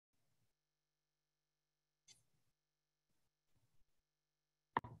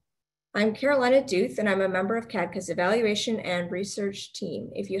I'm Carolina Duth, and I'm a member of CADCA's evaluation and research team.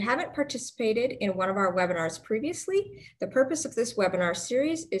 If you haven't participated in one of our webinars previously, the purpose of this webinar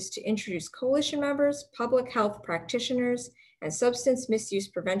series is to introduce coalition members, public health practitioners, and substance misuse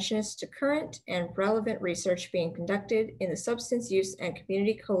preventionists to current and relevant research being conducted in the substance use and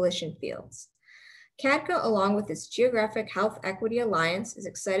community coalition fields. CADCA, along with its Geographic Health Equity Alliance, is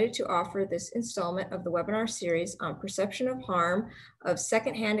excited to offer this installment of the webinar series on perception of harm of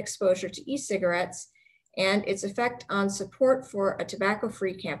secondhand exposure to e-cigarettes and its effect on support for a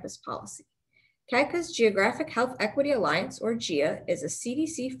tobacco-free campus policy. CADCA's Geographic Health Equity Alliance, or GEA, is a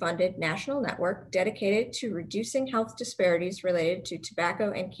CDC-funded national network dedicated to reducing health disparities related to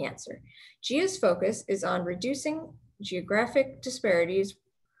tobacco and cancer. GEA's focus is on reducing geographic disparities,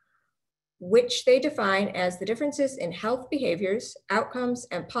 which they define as the differences in health behaviors, outcomes,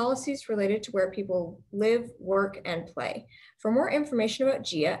 and policies related to where people live, work, and play. For more information about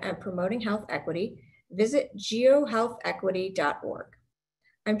GEA and promoting health equity, visit geohealthequity.org.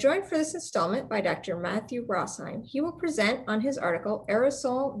 I'm joined for this installment by Dr. Matthew Rossheim. He will present on his article,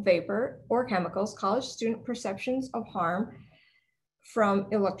 Aerosol, Vapor, or Chemicals, College Student Perceptions of Harm from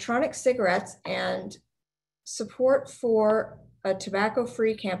Electronic Cigarettes and Support for a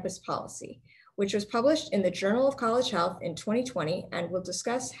Tobacco-Free Campus Policy, which was published in the Journal of College Health in 2020, and will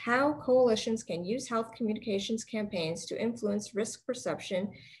discuss how coalitions can use health communications campaigns to influence risk perception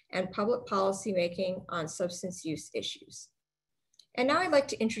and public policy making on substance use issues. And now I'd like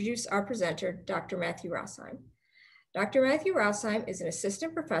to introduce our presenter, Dr. Matthew Rossheim. Dr. Matthew Rossheim is an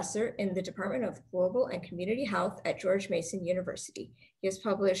assistant professor in the Department of Global and Community Health at George Mason University. He has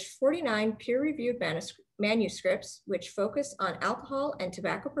published 49 peer-reviewed manuscripts which focus on alcohol and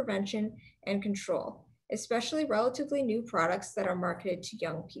tobacco prevention and control, especially relatively new products that are marketed to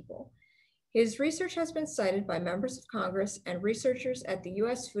young people. His research has been cited by members of Congress and researchers at the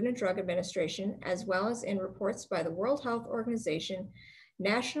U.S. Food and Drug Administration, as well as in reports by the World Health Organization,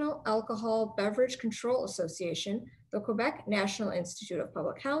 National Alcohol Beverage Control Association, the Quebec National Institute of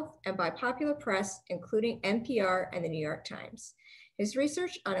Public Health, and by popular press, including NPR and the New York Times. His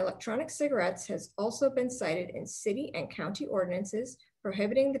research on electronic cigarettes has also been cited in city and county ordinances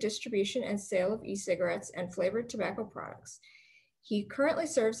prohibiting the distribution and sale of e-cigarettes and flavored tobacco products. He currently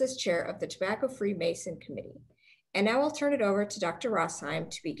serves as chair of the Tobacco-Free Mason Committee. And now I'll turn it over to Dr. Rossheim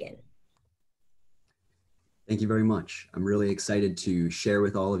to begin. Thank you very much. I'm really excited to share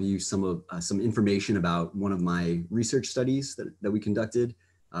with all of you some information about one of my research studies that we conducted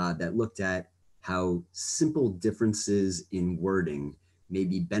that looked at how simple differences in wording may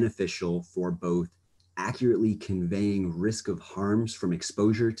be beneficial for both accurately conveying risk of harms from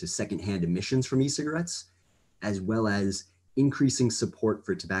exposure to secondhand emissions from e-cigarettes, as well as increasing support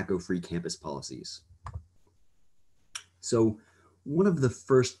for tobacco-free campus policies. So one of the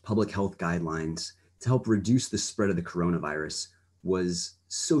first public health guidelines to help reduce the spread of the coronavirus was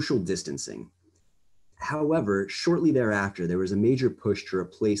social distancing. However, shortly thereafter, there was a major push to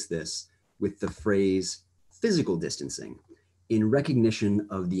replace this with the phrase physical distancing in recognition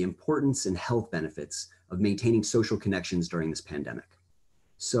of the importance and health benefits of maintaining social connections during this pandemic.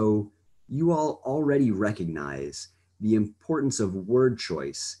 So you all already recognize the importance of word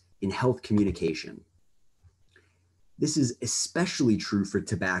choice in health communication. This is especially true for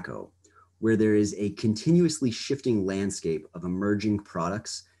tobacco, where there is a continuously shifting landscape of emerging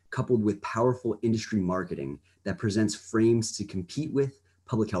products coupled with powerful industry marketing that presents frames to compete with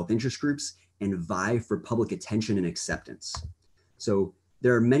public health interest groups and vie for public attention and acceptance. So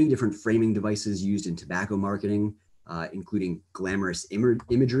there are many different framing devices used in tobacco marketing, including glamorous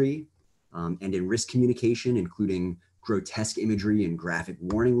imagery, and in risk communication, including grotesque imagery and graphic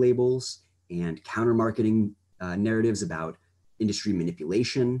warning labels, and counter-marketing narratives about industry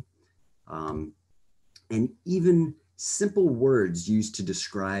manipulation, and even simple words used to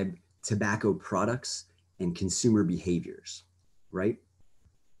describe tobacco products and consumer behaviors, right?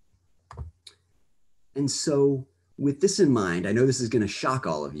 And so with this in mind, I know this is going to shock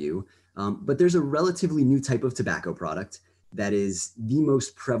all of you, but there's a relatively new type of tobacco product that is the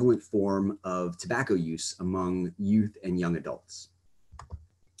most prevalent form of tobacco use among youth and young adults.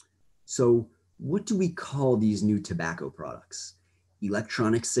 So what do we call these new tobacco products?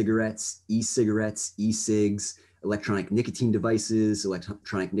 Electronic cigarettes, e-cigarettes, e-cigs, electronic nicotine devices,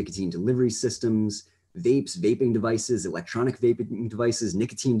 electronic nicotine delivery systems, vapes, vaping devices, electronic vaping devices,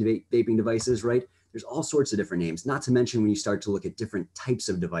 nicotine vaping devices, right? There's all sorts of different names, not to mention when you start to look at different types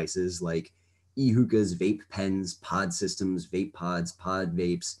of devices like e-hookahs, vape pens, pod systems, vape pods, pod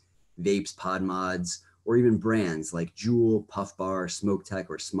vapes, pod mods, or even brands like Juul, Puff Bar, Smoke Tech,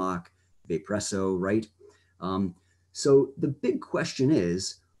 or Smock, Vapresso, right? So the big question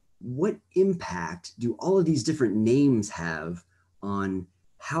is, what impact do all of these different names have on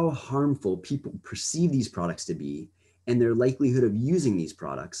how harmful people perceive these products to be and their likelihood of using these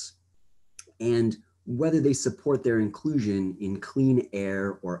products, and whether they support their inclusion in clean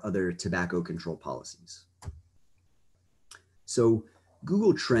air or other tobacco control policies. So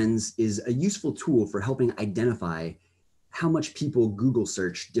Google Trends is a useful tool for helping identify how much people Google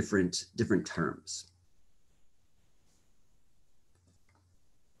search different terms.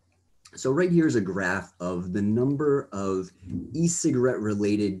 So right here is a graph of the number of e-cigarette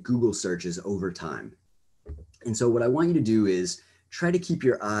related Google searches over time. And so what I want you to do is try to keep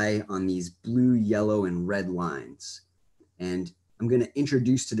your eye on these blue, yellow, and red lines. And I'm going to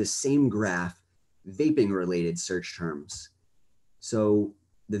introduce to the same graph vaping related search terms. So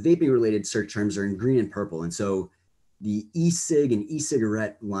the vaping related search terms are in green and purple. And so the e-cig and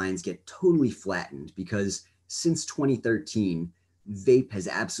e-cigarette lines get totally flattened because since 2013, vape has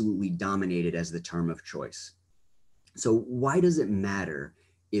absolutely dominated as the term of choice. So why does it matter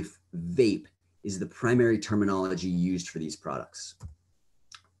if vape is the primary terminology used for these products?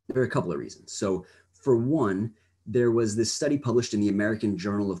 There are a couple of reasons. So for one, there was this study published in the American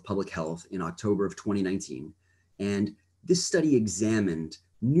Journal of Public Health in October of 2019. And this study examined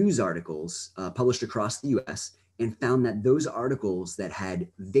news articles published across the US and found that those articles that had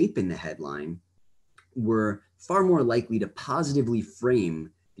vape in the headline were far more likely to positively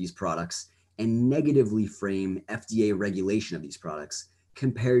frame these products and negatively frame FDA regulation of these products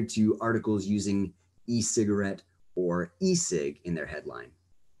compared to articles using e-cigarette or e-cig in their headline.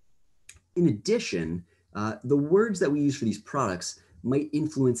 In addition, the words that we use for these products might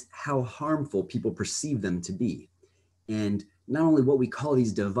influence how harmful people perceive them to be. And not only what we call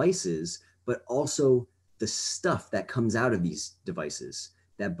these devices, but also the stuff that comes out of these devices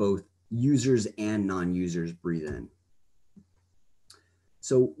that both users and non-users breathe in.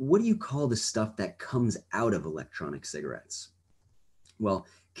 So what do you call the stuff that comes out of electronic cigarettes? Well,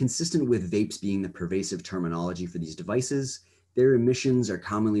 consistent with vapes being the pervasive terminology for these devices, their emissions are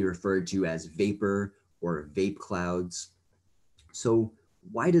commonly referred to as vapor or vape clouds. So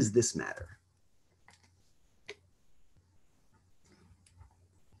why does this matter?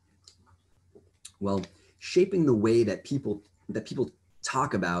 Well, shaping the way that people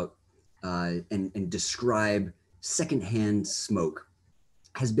talk about and describe secondhand smoke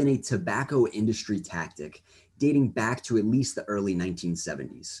has been a tobacco industry tactic dating back to at least the early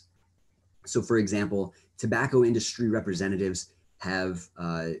 1970s. So for example, tobacco industry representatives have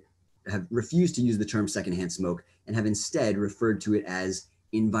refused to use the term secondhand smoke and have instead referred to it as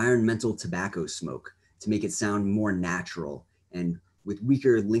environmental tobacco smoke to make it sound more natural and with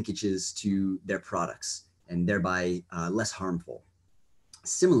weaker linkages to their products and thereby less harmful.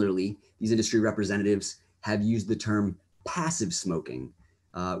 Similarly, these industry representatives have used the term passive smoking,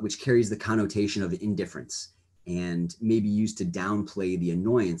 which carries the connotation of indifference and may be used to downplay the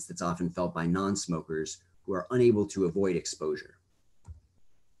annoyance that's often felt by non-smokers who are unable to avoid exposure.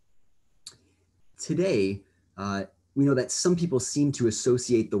 Today, we know that some people seem to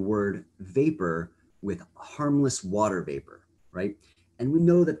associate the word vapor with harmless water vapor, right? And we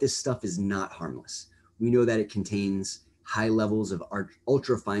know that this stuff is not harmless. We know that it contains high levels of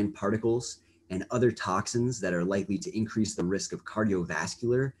ultrafine particles and other toxins that are likely to increase the risk of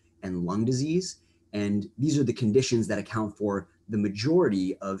cardiovascular and lung disease. And these are the conditions that account for the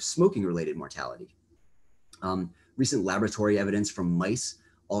majority of smoking-related mortality. Recent laboratory evidence from mice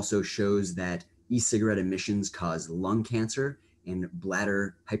also shows that e-cigarette emissions cause lung cancer and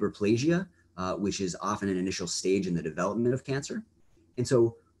bladder hyperplasia, which is often an initial stage in the development of cancer. And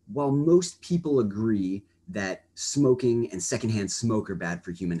so while most people agree that smoking and secondhand smoke are bad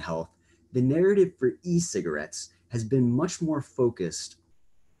for human health, the narrative for e-cigarettes has been much more focused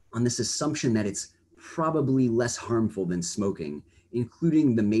on this assumption that it's probably less harmful than smoking,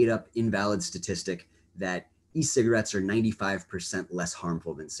 including the made-up invalid statistic that e-cigarettes are 95% less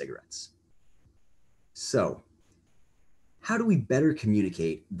harmful than cigarettes. So, how do we better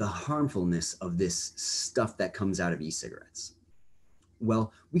communicate the harmfulness of this stuff that comes out of e-cigarettes?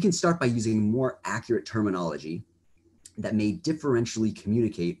 Well, we can start by using more accurate terminology that may differentially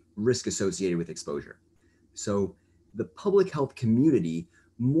communicate risk associated with exposure. So the public health community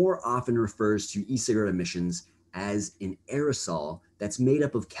more often refers to e-cigarette emissions as an aerosol that's made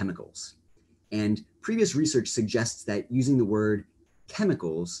up of chemicals. And previous research suggests that using the word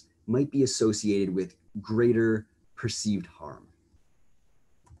chemicals might be associated with greater perceived harm.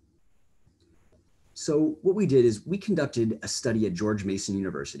 So what we did is we conducted a study at George Mason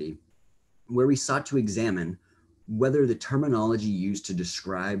University where we sought to examine whether the terminology used to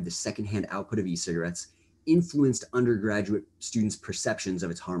describe the secondhand output of e-cigarettes influenced undergraduate students' perceptions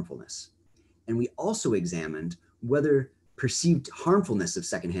of its harmfulness. And we also examined whether perceived harmfulness of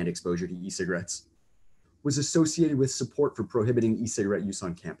secondhand exposure to e-cigarettes was associated with support for prohibiting e-cigarette use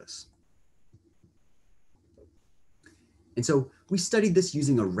on campus. And so we studied this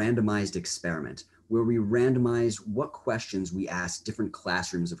using a randomized experiment where we randomized what questions we asked different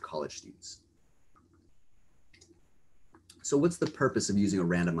classrooms of college students. So what's the purpose of using a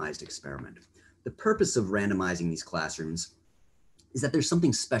randomized experiment? The purpose of randomizing these classrooms is that there's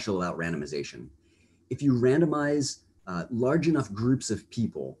something special about randomization. If you randomize large enough groups of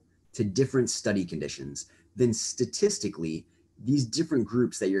people to different study conditions, then statistically, these different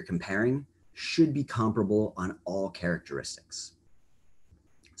groups that you're comparing should be comparable on all characteristics.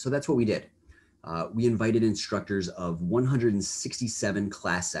 So that's what we did. We invited instructors of 167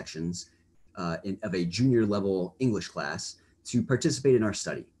 class sections of a junior level English class to participate in our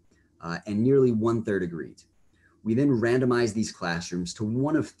study, and nearly 1/3 agreed. We then randomized these classrooms to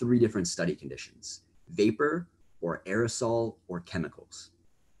one of 3 different study conditions: vapor, or aerosol, or chemicals.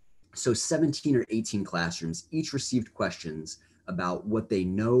 So 17 or 18 classrooms each received questions about what they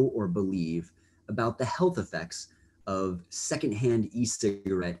know or believe about the health effects of secondhand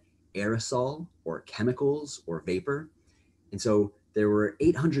e-cigarette aerosol, or chemicals, or vapor. And so there were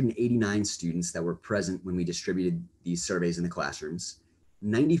 889 students that were present when we distributed these surveys in the classrooms.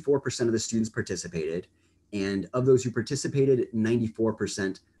 94% of the students participated, and of those who participated,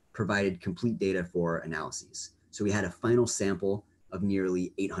 94% provided complete data for analyses. So we had a final sample of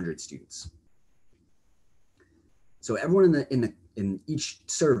nearly 800 students. So everyone in each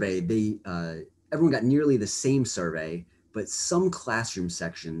survey, everyone got nearly the same survey, but some classroom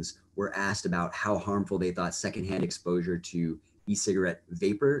sections were asked about how harmful they thought secondhand exposure to e-cigarette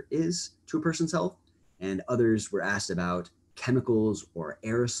vapor is to a person's health, and others were asked about chemicals or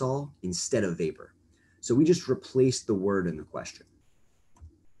aerosol instead of vapor. So we just replaced the word in the question.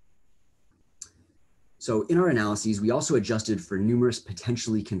 So in our analyses, we also adjusted for numerous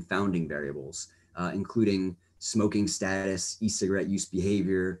potentially confounding variables, including smoking status, e-cigarette use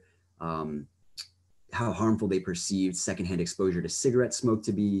behavior, how harmful they perceived secondhand exposure to cigarette smoke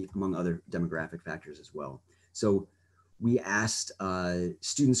to be, among other demographic factors as well. So we asked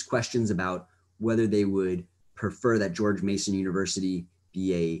students questions about whether they would prefer that George Mason University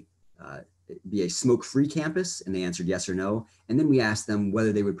be a smoke-free campus, and they answered yes or no. And then we asked them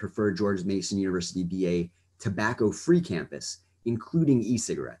whether they would prefer George Mason University be a tobacco-free campus, including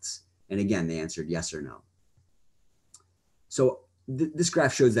e-cigarettes. And again, they answered yes or no. So this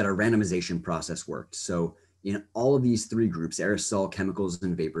graph shows that our randomization process worked. So in all of these 3 groups, aerosol, chemicals,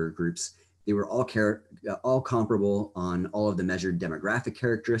 and vapor groups, they were all comparable on all of the measured demographic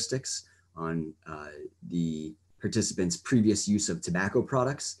characteristics, on the participants' previous use of tobacco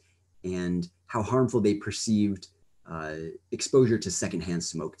products, and how harmful they perceived exposure to secondhand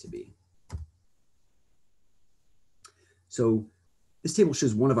smoke to be. So this table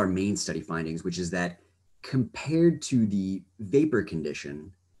shows one of our main study findings, which is that compared to the vapor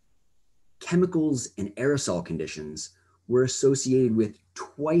condition, chemicals and aerosol conditions were associated with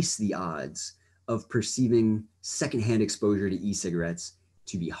twice the odds of perceiving secondhand exposure to e-cigarettes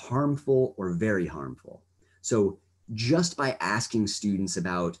to be harmful or very harmful. So just by asking students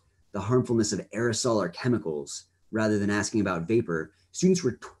about the harmfulness of aerosol or chemicals, rather than asking about vapor, students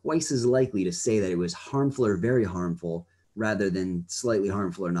were twice as likely to say that it was harmful or very harmful, rather than slightly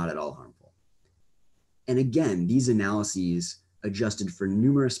harmful or not at all harmful. And again, these analyses adjusted for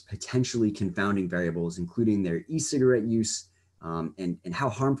numerous potentially confounding variables, including their e-cigarette use and how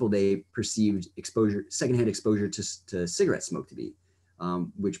harmful they perceived secondhand exposure to cigarette smoke to be,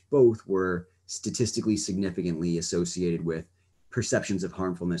 which both were statistically significantly associated with perceptions of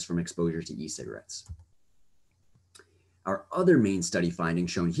harmfulness from exposure to e-cigarettes. Our other main study finding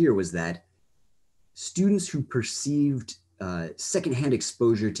shown here was that students who perceived secondhand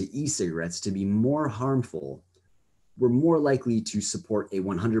exposure to e-cigarettes to be more harmful were more likely to support a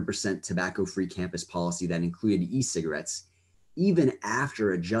 100% tobacco-free campus policy that included e-cigarettes, even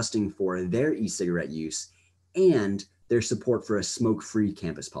after adjusting for their e-cigarette use and their support for a smoke-free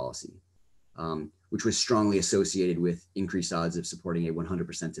campus policy, which was strongly associated with increased odds of supporting a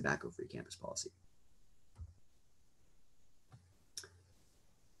 100% tobacco-free campus policy.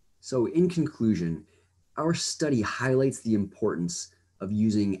 So in conclusion, our study highlights the importance of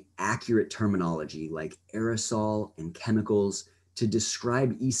using accurate terminology like aerosol and chemicals to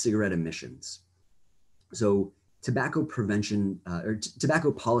describe e-cigarette emissions. So tobacco prevention or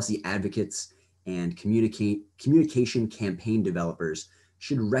tobacco policy advocates and communication campaign developers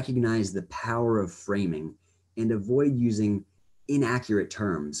should recognize the power of framing and avoid using inaccurate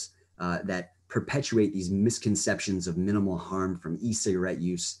terms that perpetuate these misconceptions of minimal harm from e-cigarette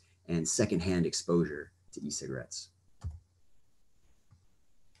use and secondhand exposure to e-cigarettes.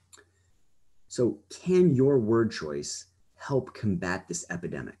 So can your word choice help combat this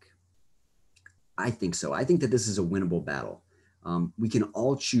epidemic? I think so. I think that this is a winnable battle. We can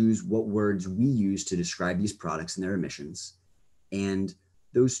all choose what words we use to describe these products and their emissions, and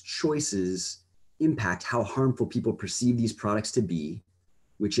those choices impact how harmful people perceive these products to be,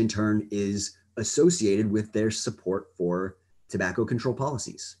 which in turn is associated with their support for tobacco control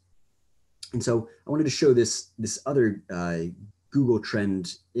policies. And so I wanted to show this other Google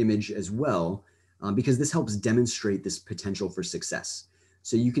Trend image as well, because this helps demonstrate this potential for success.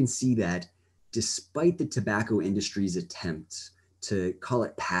 So you can see that despite the tobacco industry's attempts to call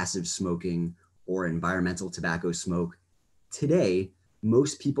it passive smoking or environmental tobacco smoke, today,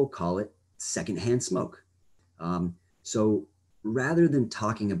 most people call it secondhand smoke. So rather than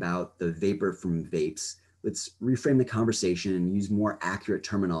talking about the vapor from vapes, let's reframe the conversation and use more accurate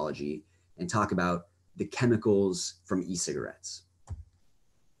terminology and talk about the chemicals from e-cigarettes.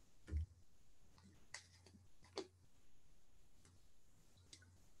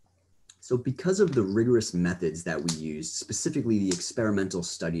 So because of the rigorous methods that we used, specifically the experimental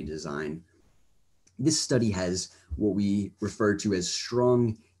study design, this study has what we refer to as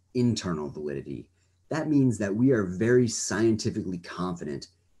strong internal validity. That means that we are very scientifically confident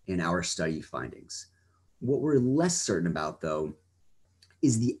in our study findings. What we're less certain about, though,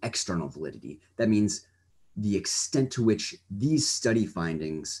 is the external validity. That means the extent to which these study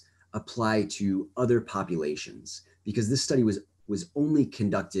findings apply to other populations, because this study was only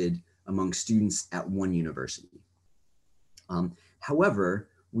conducted among students at one university. However,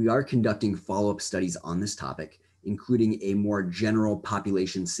 we are conducting follow-up studies on this topic, including a more general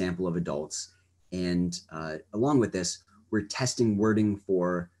population sample of adults. And along with this, we're testing wording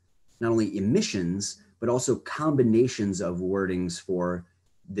for not only emissions, but also combinations of wordings for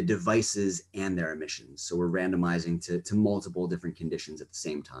the devices and their emissions. So we're randomizing to multiple different conditions at the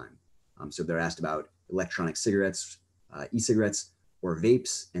same time. So they're asked about electronic cigarettes, e-cigarettes, or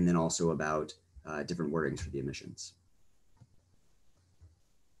vapes, and then also about different wordings for the emissions.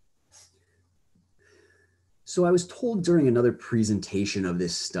 So I was told during another presentation of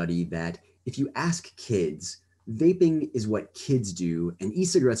this study that if you ask kids, vaping is what kids do and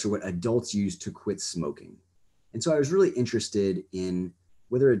e-cigarettes are what adults use to quit smoking. And so I was really interested in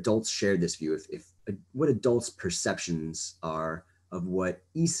whether adults shared this view, what adults' perceptions are of what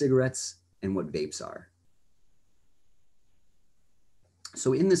e-cigarettes and what vapes are.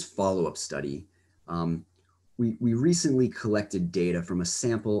 So in this follow-up study, we recently collected data from a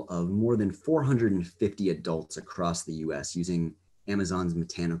sample of more than 450 adults across the US using Amazon's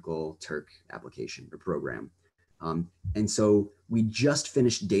Mechanical Turk application or program. And so we just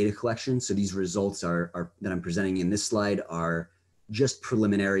finished data collection. So these results that I'm presenting in this slide are just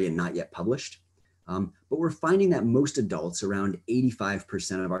preliminary and not yet published. But we're finding that most adults, around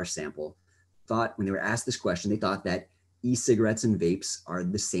 85% of our sample, thought when they were asked this question, they thought that e-cigarettes and vapes are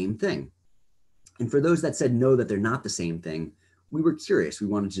the same thing. And for those that said no, that they're not the same thing, we were curious. We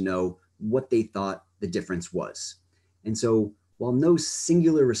wanted to know what they thought the difference was. And so while no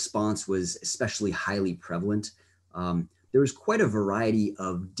singular response was especially highly prevalent, there was quite a variety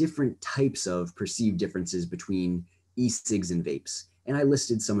of different types of perceived differences between e-cigs and vapes. And I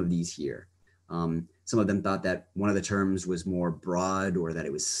listed some of these here. Some of them thought that one of the terms was more broad or that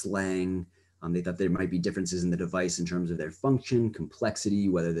it was slang. They thought there might be differences in the device in terms of their function, complexity,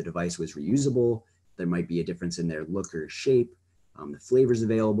 whether the device was reusable. There might be a difference in their look or shape, the flavors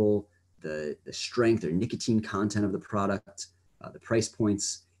available, the strength or nicotine content of the product, the price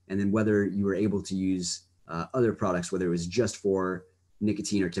points, and then whether you were able to use other products, whether it was just for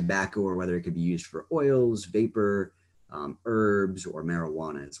nicotine or tobacco, or whether it could be used for oils, vapor, herbs, or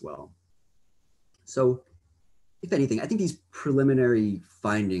marijuana as well. So if anything, I think these preliminary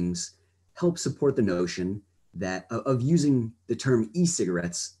findings help support the notion that of using the term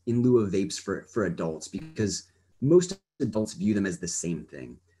e-cigarettes in lieu of vapes for adults, because most adults view them as the same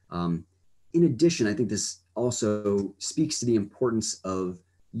thing. In addition, I think this also speaks to the importance of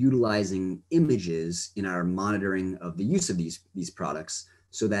utilizing images in our monitoring of the use of these products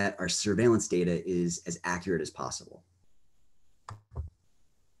so that our surveillance data is as accurate as possible.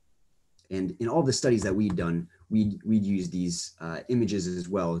 And in all the studies that we'd done, we'd use these images as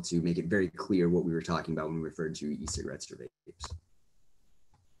well to make it very clear what we were talking about when we referred to e-cigarettes or vapes.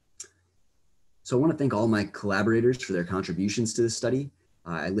 So I want to thank all my collaborators for their contributions to this study.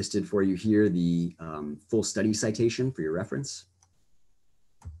 I listed for you here the full study citation for your reference.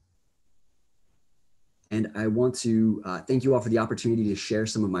 And I want to thank you all for the opportunity to share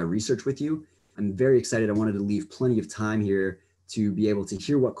some of my research with you. I'm very excited. I wanted to leave plenty of time here to be able to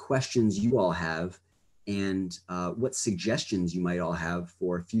hear what questions you all have and what suggestions you might all have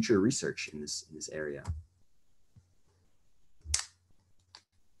for future research in this area.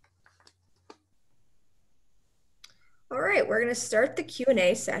 All right, we're going to start the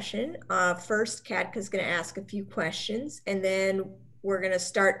Q&A session. First, CADCA is going to ask a few questions, and then we're going to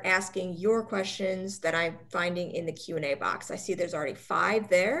start asking your questions that I'm finding in the Q&A box. I see there's already 5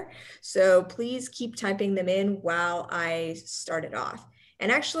 there, so please keep typing them in while I start it off.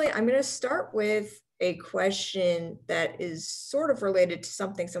 And actually, I'm going to start with a question that is sort of related to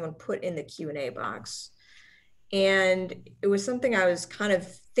something someone put in the Q&A box. And it was something I was kind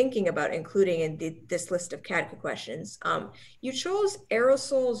of thinking about including in this list of CADCA questions. You chose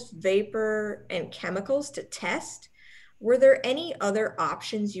aerosols, vapor, and chemicals to test. Were there any other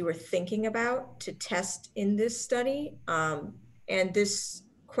options you were thinking about to test in this study? And this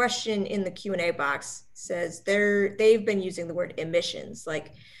question in the Q&A box says they've been using the word emissions.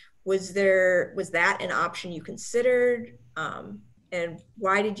 Like, was that an option you considered? And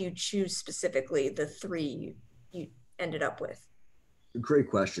why did you choose specifically the 3 you ended up with? Great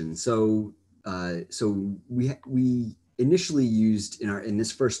question. So we initially used in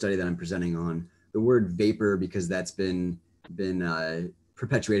this first study that I'm presenting on the word vapor because that's been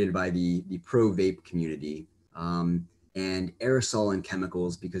perpetuated by the pro vape community, and aerosol and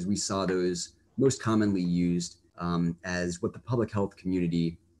chemicals because we saw those most commonly used as what the public health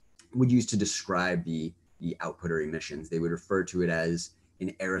community would use to describe the output or emissions. They would refer to it as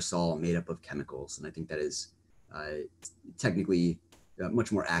an aerosol made up of chemicals, and I think that is technically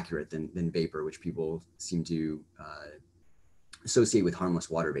much more accurate than vapor, which people seem to associate with harmless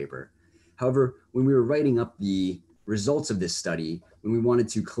water vapor. However, when we were writing up the results of this study, when we wanted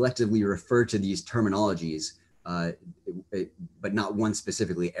to collectively refer to these terminologies, but not one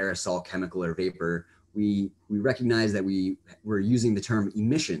specifically, aerosol, chemical, or vapor, we recognized that we were using the term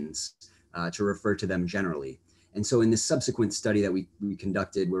emissions to refer to them generally. And so in this subsequent study that we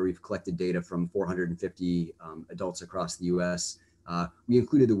conducted, where we've collected data from 450 adults across the US, we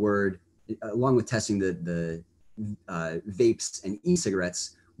included the word, along with testing the vapes and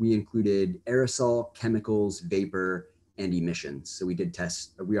e-cigarettes, we included aerosol, chemicals, vapor, and emissions. So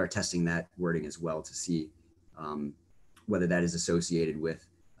we are testing that wording as well to see whether that is associated with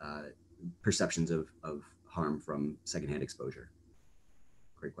perceptions of harm from secondhand exposure.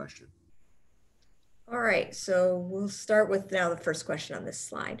 Great question. All right, so we'll start with now the first question on this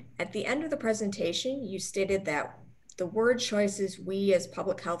slide. At the end of the presentation, you stated that the word choices we as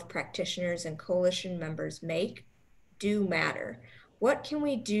public health practitioners and coalition members make do matter. What can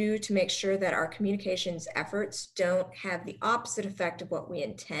we do to make sure that our communications efforts don't have the opposite effect of what we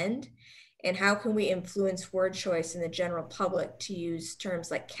intend? And how can we influence word choice in the general public to use terms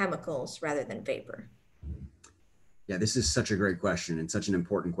like chemicals rather than vapor? Yeah, this is such a great question and such an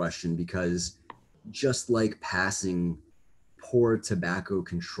important question because just like passing poor tobacco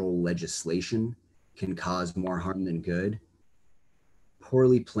control legislation can cause more harm than good,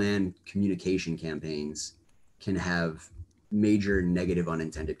 poorly planned communication campaigns can have major negative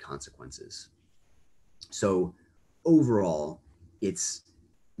unintended consequences. So overall, it's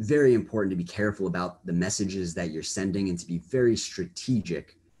very important to be careful about the messages that you're sending and to be very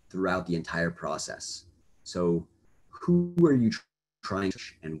strategic throughout the entire process. So who are you trying to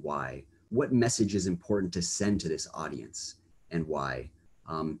reach and why? What message is important to send to this audience and why?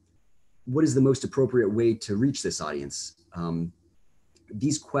 What is the most appropriate way to reach this audience?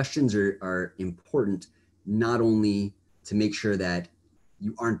 These questions are important not only to make sure that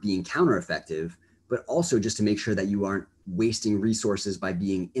you aren't being counter-effective, but also just to make sure that you aren't wasting resources by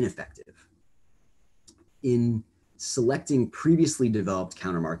being ineffective. In selecting previously developed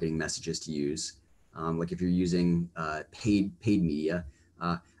counter-marketing messages to use, like if you're using paid media,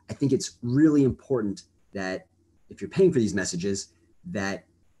 I think it's really important that if you're paying for these messages, that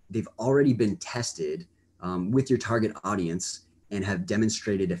they've already been tested with your target audience and have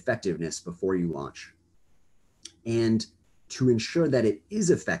demonstrated effectiveness before you launch. And to ensure that it is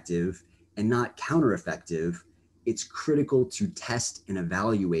effective and not counter-effective, it's critical to test and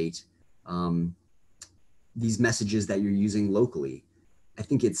evaluate these messages that you're using locally. I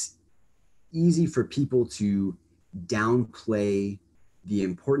think it's easy for people to downplay the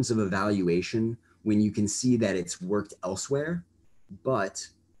importance of evaluation when you can see that it's worked elsewhere, but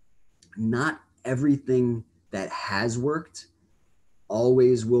not everything that has worked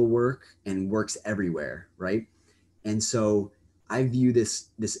always will work and works everywhere, right? And so I view this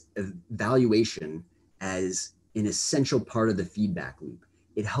evaluation as an essential part of the feedback loop.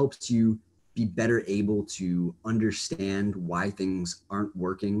 It helps you be better able to understand why things aren't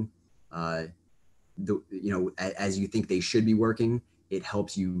working as you think they should be working. It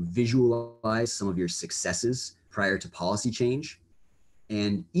helps you visualize some of your successes prior to policy change.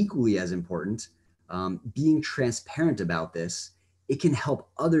 And equally as important, being transparent about this, it can help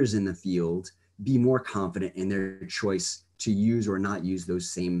others in the field be more confident in their choice to use or not use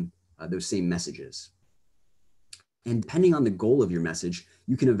those same messages. And depending on the goal of your message,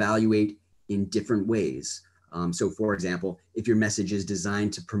 you can evaluate in different ways. So for example, if your message is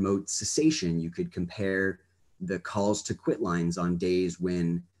designed to promote cessation, you could compare the calls to quit lines on days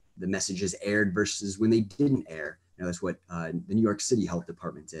when the messages aired versus when they didn't air. That's what the New York City Health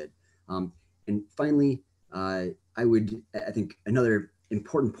Department did. And finally, I think another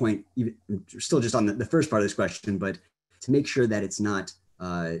important point, even still just on the first part of this question, but to make sure that it's not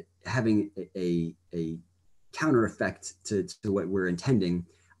having a counter effect to what we're intending,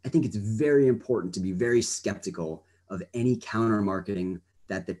 I think it's very important to be very skeptical of any counter marketing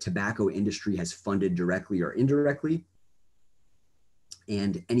that the tobacco industry has funded directly or indirectly,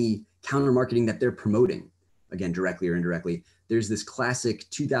 and any counter marketing that they're promoting, again, directly or indirectly. There's this classic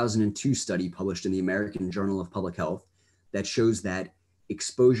 2002 study published in the American Journal of Public Health that shows that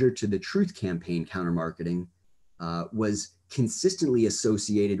exposure to the Truth Campaign counter marketing was consistently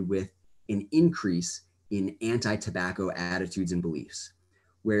associated with an increase in anti-tobacco attitudes and beliefs.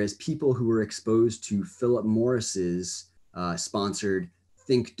 Whereas people who were exposed to Philip Morris's sponsored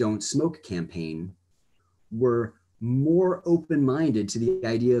Think Don't Smoke campaign were more open-minded to the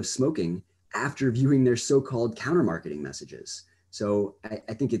idea of smoking after viewing their so-called counter-marketing messages. So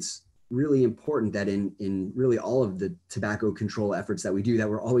I think it's really important that in really all of the tobacco control efforts that we do, that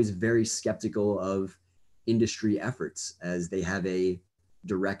we're always very skeptical of industry efforts, as they have a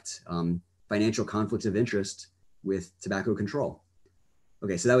direct financial conflict of interest with tobacco control.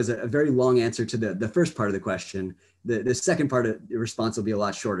 Okay, so that was a very long answer to the first part of the question. The second part of the response will be a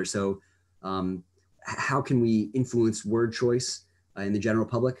lot shorter. So how can we influence word choice in the general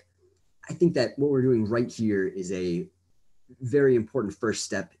public? I think that what we're doing right here is a very important first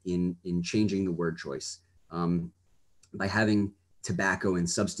step in changing the word choice. By having tobacco and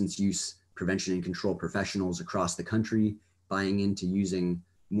substance use prevention and control professionals across the country buying into using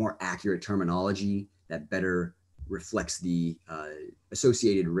more accurate terminology that better reflects the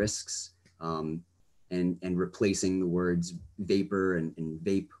associated risks, and replacing the words vapor and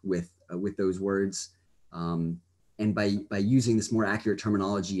vape with those words. And by using this more accurate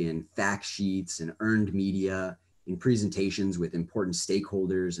terminology in fact sheets and earned media, in presentations with important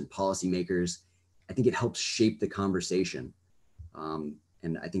stakeholders and policymakers, I think it helps shape the conversation.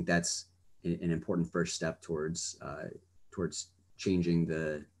 And I think that's an important first step towards changing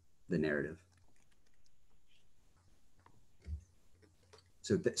the narrative.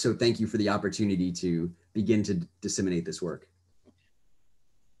 So thank you for the opportunity to begin to disseminate this work.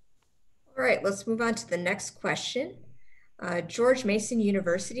 All right, let's move on to the next question. George Mason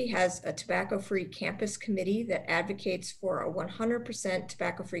University has a tobacco-free campus committee that advocates for a 100%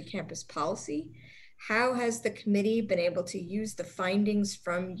 tobacco-free campus policy. How has the committee been able to use the findings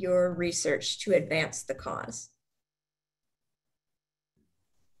from your research to advance the cause?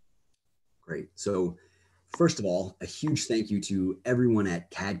 Great. So first of all, a huge thank you to everyone at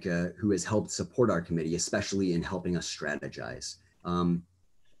CADCA who has helped support our committee, especially in helping us strategize.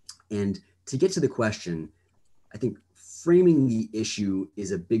 And to get to the question, I think framing the issue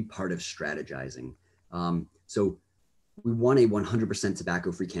is a big part of strategizing. So we want a 100%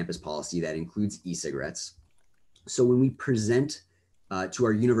 tobacco-free campus policy that includes e-cigarettes. So when we present to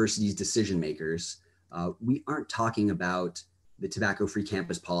our university's decision makers, we aren't talking about the tobacco-free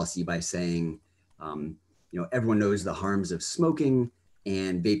campus policy by saying, everyone knows the harms of smoking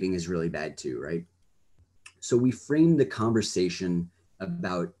and vaping is really bad too, right? So we frame the conversation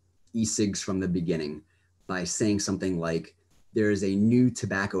about e-cigs from the beginning by saying something like, there is a new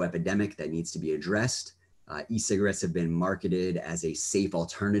tobacco epidemic that needs to be addressed. E-cigarettes have been marketed as a safe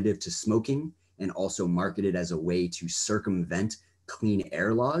alternative to smoking and also marketed as a way to circumvent clean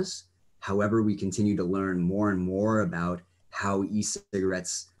air laws. However, we continue to learn more and more about how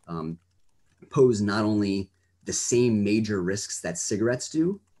e-cigarettes pose not only the same major risks that cigarettes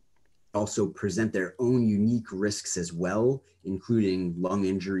do, also present their own unique risks as well, including lung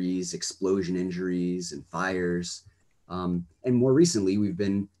injuries, explosion injuries, and fires. And more recently, we've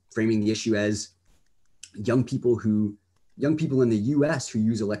been framing the issue as young people in the US who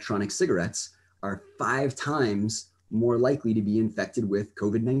use electronic cigarettes are 5 times more likely to be infected with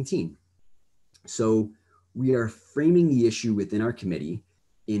COVID-19. So we are framing the issue within our committee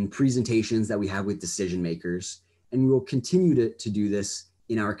in presentations that we have with decision makers, and we will continue to do this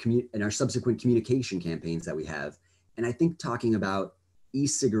in our subsequent communication campaigns that we have. And I think talking about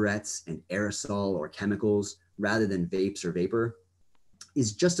e-cigarettes and aerosol or chemicals rather than vapes or vapor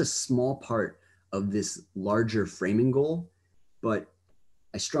is just a small part of this larger framing goal. But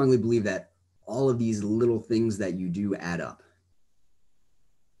I strongly believe that all of these little things that you do add up.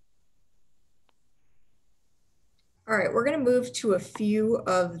 All right, we're going to move to a few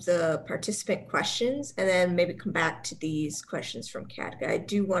of the participant questions and then maybe come back to these questions from CADCA. I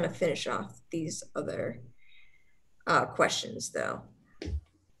do want to finish off these other questions though.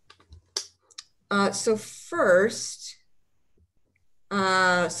 So first,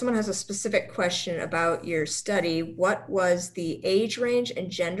 someone has a specific question about your study. What was the age range and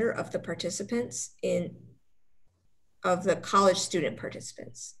gender of the participants of the college student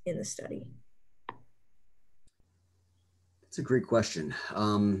participants in the study? That's a great question.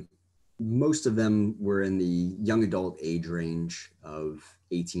 Most of them were in the young adult age range of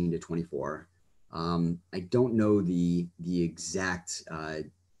 18 to 24. I don't know the exact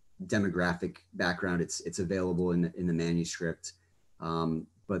demographic background. It's available in the manuscript,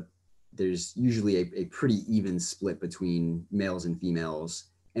 but there's usually a pretty even split between males and females,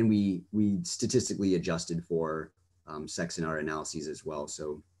 and we statistically adjusted for sex in our analyses as well.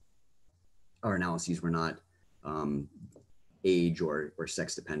 So our analyses were not age or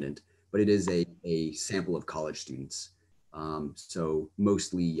sex dependent, but it is a sample of college students, so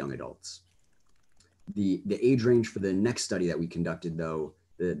mostly young adults. The age range for the next study that we conducted, though,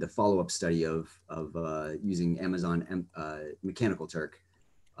 the follow-up study of using Amazon Mechanical Turk,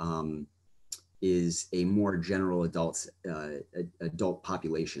 is a more general adult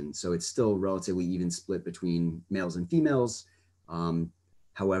population. So it's still relatively even split between males and females.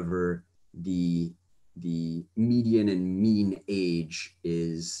 However, the median and mean age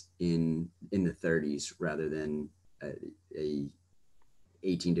is in the 30s rather than a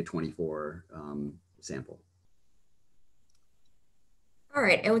 18 to 24 sample. All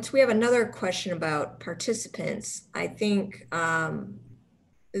right, and we have another question about participants. I think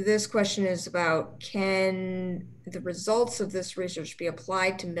this question is about, can the results of this research be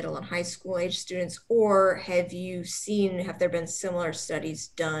applied to middle and high school age students, or have there been similar studies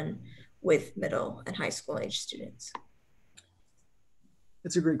done with middle and high school age students?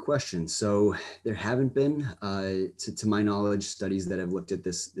 That's a great question. So there haven't been, to my knowledge, studies that have looked at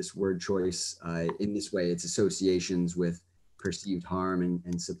this word choice in this way. It's associations with perceived harm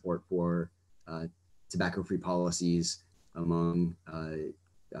and support for tobacco-free policies among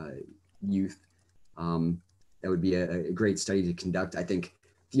youth. That would be a great study to conduct. I think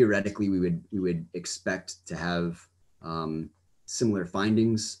theoretically we would expect to have similar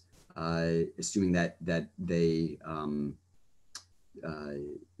findings, assuming that they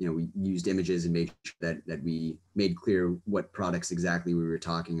we used images and made sure that we made clear what products exactly we were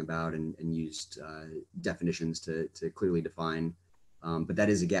talking about and used definitions to clearly define. But that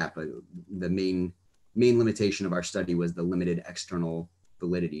is a gap. The main limitation of our study was the limited external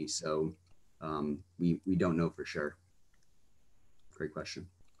validity. So we don't know for sure. Great question.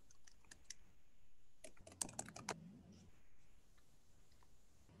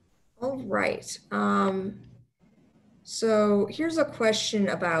 All right. So here's a question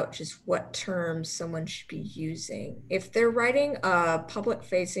about just what terms someone should be using. If they're writing a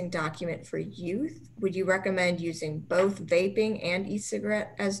public-facing document for youth, would you recommend using both vaping and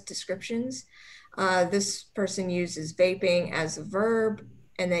e-cigarette as descriptions? This person uses vaping as a verb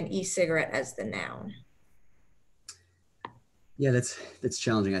and then e-cigarette as the noun. Yeah, that's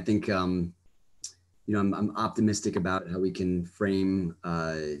challenging. I think I'm optimistic about how we can frame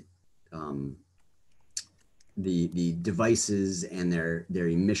the devices and their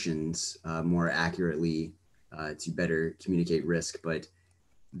emissions more accurately to better communicate risk. But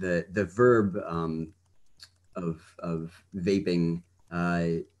the verb of vaping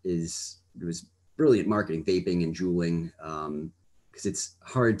was brilliant marketing, vaping and juuling, because it's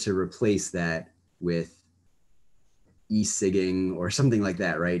hard to replace that with e-cigging or something like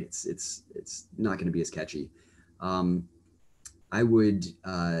that, right? It's not going to be as catchy. I would.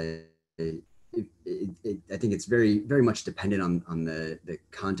 I think it's very much dependent on the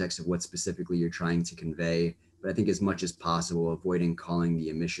context of what specifically you're trying to convey. But I think as much as possible, avoiding calling the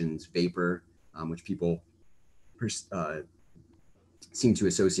emissions vapor, which people seem to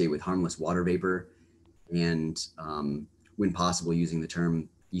associate with harmless water vapor, and when possible, using the term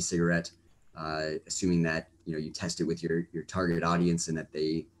e-cigarette, assuming that you test it with your target audience and that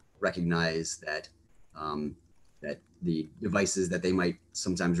they recognize that that the devices that they might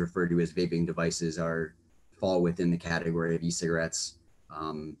sometimes refer to as vaping devices fall within the category of e-cigarettes.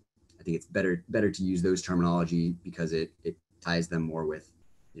 I think it's better to use those terminology because it ties them more with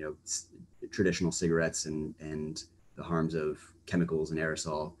traditional cigarettes and the harms of chemicals and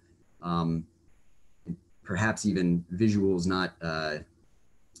aerosol. Perhaps even visuals, not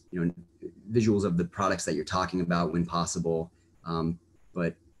visuals of the products that you're talking about when possible.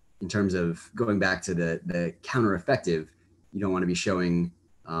 But in terms of going back to the counter effective, you don't want to be showing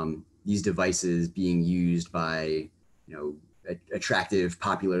these devices being used by attractive,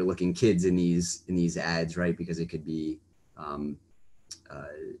 popular looking kids in these ads, right? Because it could be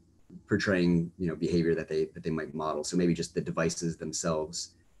portraying behavior that they might model. So maybe just the devices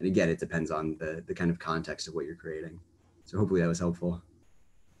themselves. And again, it depends on the kind of context of what you're creating. So hopefully that was helpful.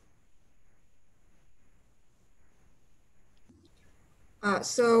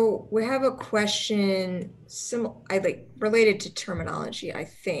 So we have a question related to terminology, I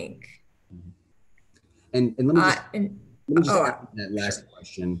think. And let me just add that last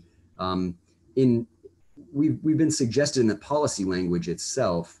question. We've been suggested in the policy language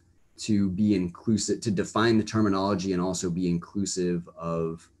itself to be inclusive, to define the terminology and also be inclusive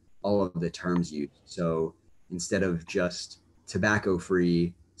of all of the terms used. So instead of just tobacco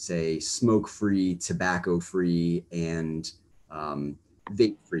free, say smoke free, tobacco free, and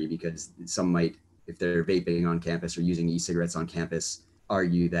vape free, because some might, if they're vaping on campus or using e-cigarettes on campus,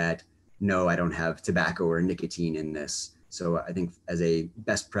 argue that no, I don't have tobacco or nicotine in this. So I think as a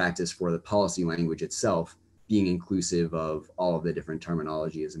best practice for the policy language itself, being inclusive of all of the different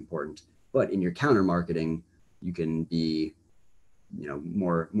terminology is important. But in your counter marketing, you can be,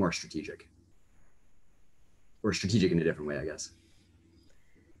 more strategic, or strategic in a different way, I guess.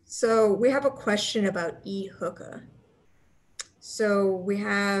 So we have a question about e-hookah. So we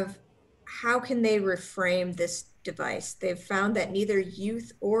have, how can they reframe this device? They've found that neither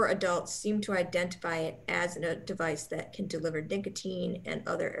youth or adults seem to identify it as a device that can deliver nicotine and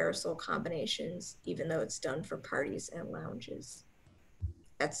other aerosol combinations, even though it's done for parties and lounges,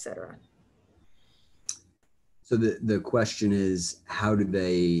 etc. So the question is, how do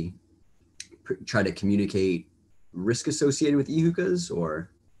they try to communicate risk associated with e-hookahs,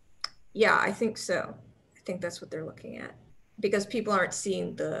 or? Yeah, I think so. I think that's what they're looking at, because people aren't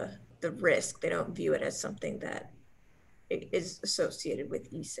seeing the risk. They don't view it as something that is associated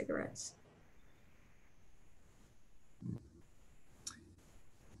with e-cigarettes.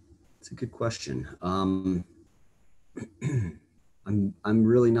 It's a good question. I'm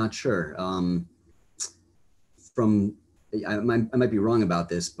really not sure. I might be wrong about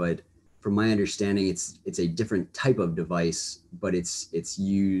this, but from my understanding, it's a different type of device, but it's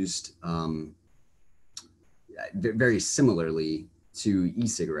used very similarly to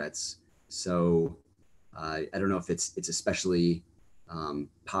e-cigarettes. So I don't know if it's especially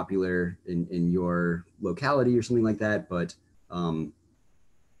popular in your locality or something like that, but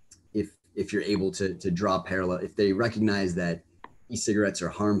if you're able to draw parallel, if they recognize that e-cigarettes are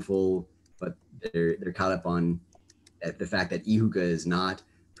harmful, but they're caught up on the fact that e-hookah is not,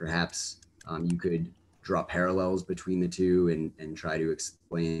 perhaps you could draw parallels between the two and try to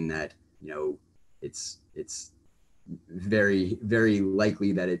explain that it's very, very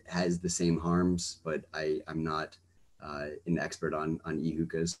likely that it has the same harms, but I'm not an expert on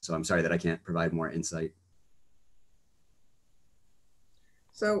e-hookahs, so I'm sorry that I can't provide more insight.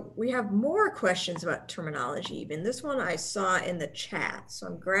 So we have more questions about terminology. Even this one I saw in the chat, so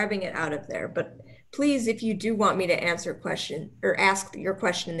I'm grabbing it out of there. But please, if you do want me to answer a question or ask your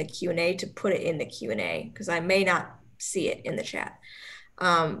question in the Q&A, to put it in the Q&A, because I may not see it in the chat.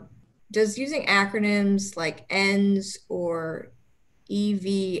 Does using acronyms like ENDS or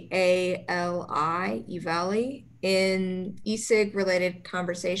EVALI, EVALI, in e-cig related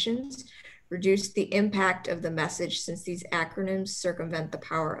conversations reduce the impact of the message, since these acronyms circumvent the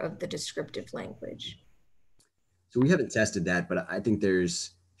power of the descriptive language? So we haven't tested that, but I think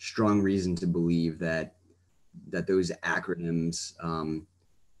there's strong reason to believe that those acronyms,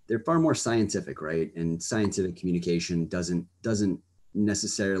 they're far more scientific, right? And scientific communication doesn't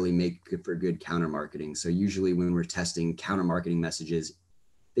necessarily make for good counter marketing. So usually when we're testing counter marketing messages,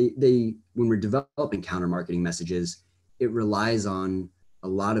 when we're developing counter marketing messages, it relies on a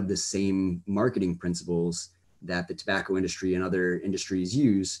lot of the same marketing principles that the tobacco industry and other industries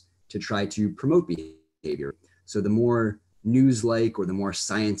use to try to promote behavior. So the more news-like or the more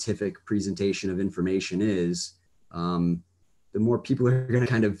scientific presentation of information is, the more people are going to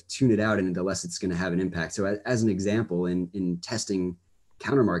kind of tune it out, and the less it's going to have an impact. So as an example, in testing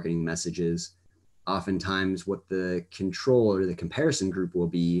counter marketing messages, oftentimes what the control or the comparison group will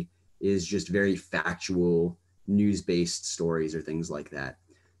be is just very factual news-based stories or things like that.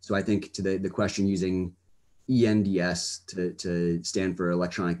 So I think to the question, using ENDS to stand for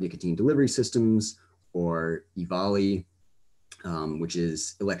electronic nicotine delivery systems, or EVALI which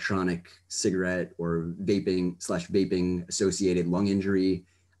is electronic cigarette or vaping/vaping associated lung injury.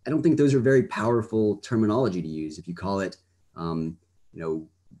 I don't think those are very powerful terminology to use. If you call it, you know,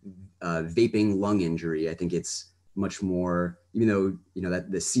 vaping lung injury, I think it's much more, even though,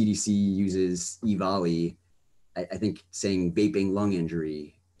 that the CDC uses EVALI, I think saying vaping lung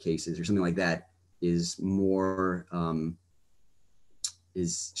injury cases or something like that is more,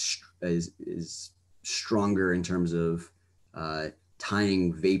 is stronger in terms of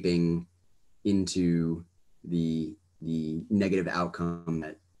tying vaping into the negative outcome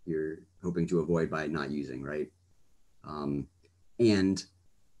that you're hoping to avoid by not using, right? And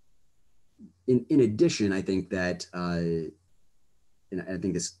in addition, I think that, and I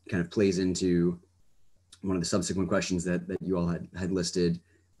think this kind of plays into one of the subsequent questions that you all had listed,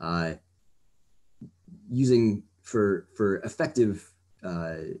 using for effective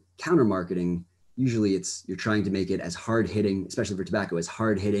counter marketing. Usually you're trying to make it as hard hitting, especially for tobacco, as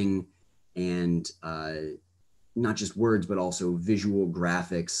hard hitting and not just words, but also visual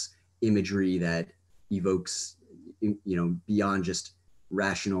graphics, imagery that evokes, beyond just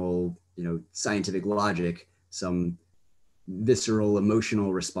rational, scientific logic, some visceral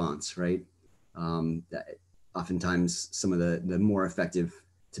emotional response, right? That oftentimes some of the more effective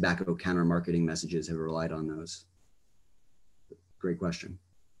tobacco counter marketing messages have relied on those. Great question.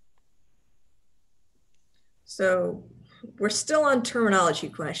 So we're still on terminology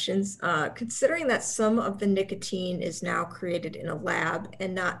questions. Considering that some of the nicotine is now created in a lab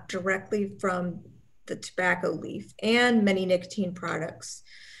and not directly from the tobacco leaf, and many nicotine products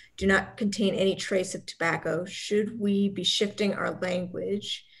do not contain any trace of tobacco, should we be shifting our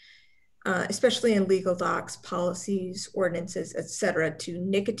language, especially in legal docs, policies, ordinances, etc., to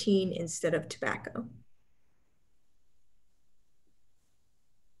nicotine instead of tobacco?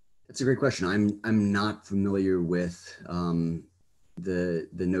 That's a great question. I'm not familiar with the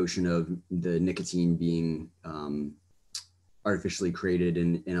notion of the nicotine being artificially created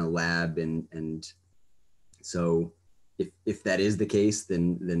in a lab, and so if that is the case,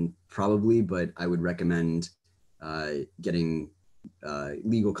 then probably. But I would recommend getting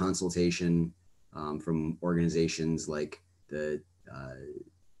legal consultation from organizations like I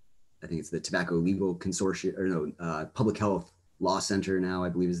think it's the Tobacco Legal Consortium, or no, Public Health Law Center now, I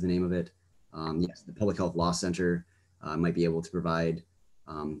believe is the name of it. Yes, the Public Health Law Center might be able to provide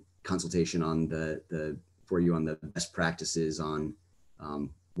consultation on for you on the best practices on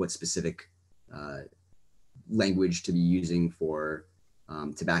what specific language to be using for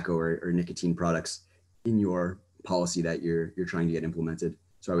tobacco or nicotine products in your policy that you're trying to get implemented.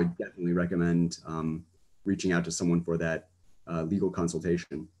 So I would definitely recommend reaching out to someone for that legal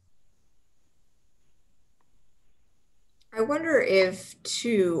consultation. I wonder if,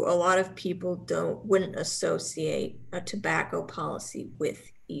 too, a lot of people wouldn't associate a tobacco policy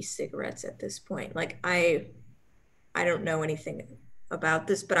with e-cigarettes at this point. Like I don't know anything about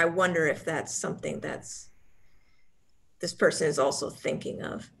this, but I wonder if that's something this person is also thinking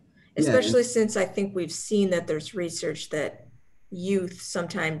of, especially since I think we've seen that there's research that youth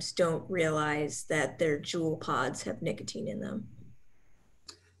sometimes don't realize that their Juul pods have nicotine in them.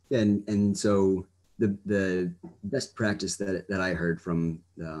 Yeah, and so the best practice that I heard from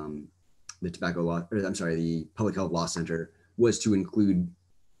the tobacco law, or I'm sorry, the Public Health Law Center, was to include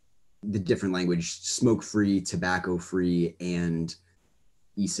the different language: smoke-free, tobacco-free, and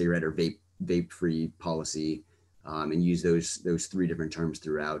e-cigarette or vape-free policy, and use those three different terms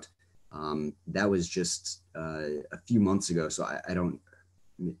throughout. That was just a few months ago, so I don't,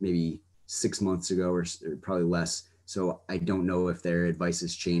 maybe 6 months ago or probably less. So I don't know if their advice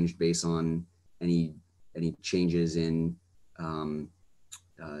has changed based on any changes in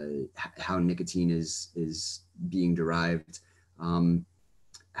how nicotine is being derived.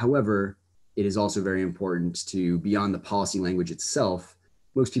 However, it is also very important to, beyond the policy language itself,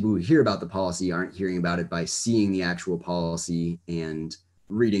 most people who hear about the policy aren't hearing about it by seeing the actual policy and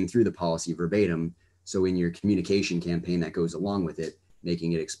reading through the policy verbatim. So in your communication campaign that goes along with it,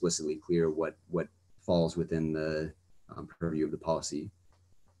 making it explicitly clear what falls within the purview of the policy.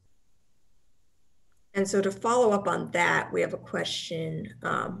 And so to follow up on that, we have a question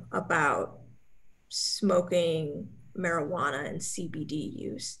about smoking marijuana and CBD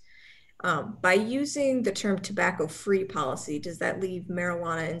use. By using the term tobacco-free policy, does that leave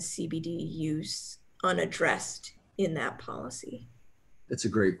marijuana and CBD use unaddressed in that policy? That's a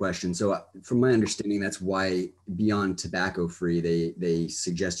great question. So from my understanding, that's why beyond tobacco-free, they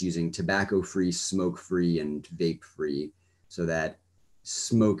suggest using tobacco-free, smoke-free, and vape-free, so that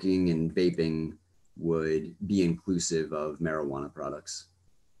smoking and vaping would be inclusive of marijuana products.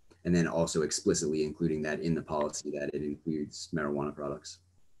 and then also explicitly including that in the policy that it includes marijuana products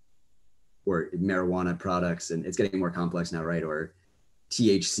or marijuana products, and it's getting more complex now, right? Or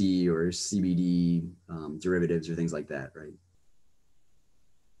THC or CBD derivatives or things like that, right?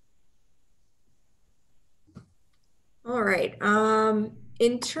 All right.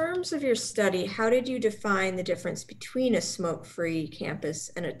 In terms of your study, how did you define the difference between a smoke-free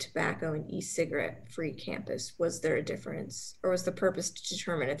campus and a tobacco and e-cigarette-free campus? Was there a difference, or was the purpose to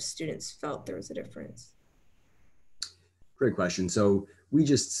determine if students felt there was a difference? Great question. So we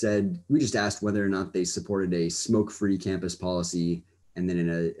just asked whether or not they supported a smoke-free campus policy, and then in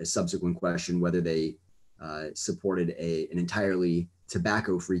a subsequent question, whether they supported an entirely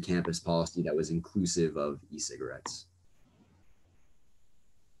tobacco-free campus policy that was inclusive of e-cigarettes.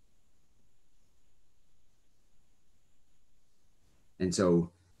 And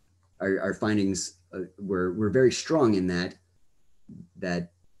so our findings were very strong in that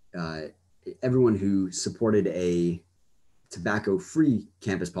everyone who supported a tobacco-free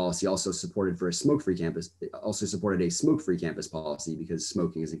campus policy also supported a smoke-free campus policy, because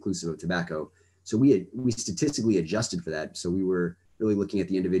smoking is inclusive of tobacco. So we statistically adjusted for that. So we were really looking at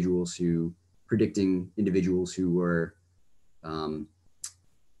predicting individuals who were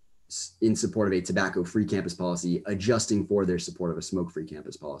in support of a tobacco-free campus policy, adjusting for their support of a smoke-free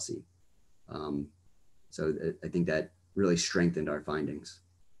campus policy. So I think that really strengthened our findings.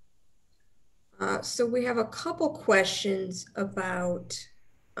 So we have a couple questions about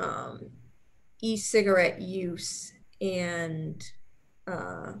e-cigarette use and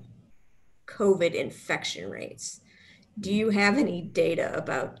COVID infection rates. Do you have any data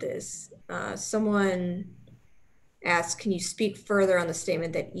about this? Someone asked, can you speak further on the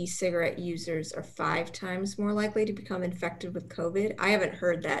statement that e-cigarette users are 5 times more likely to become infected with COVID? I haven't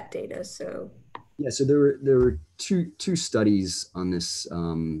heard that data, so. Yeah, so there were two studies on this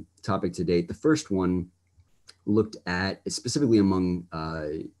topic to date. The first one looked at specifically among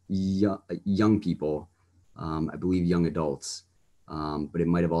young people, I believe young adults, but it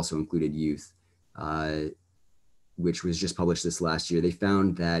might have also included youth, which was just published this last year. They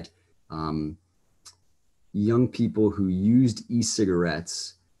found that young people who used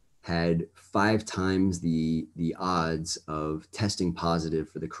e-cigarettes had 5 times the odds of testing positive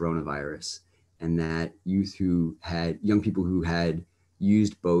for the coronavirus, and that young people who had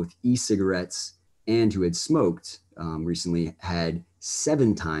used both e-cigarettes and who had smoked recently had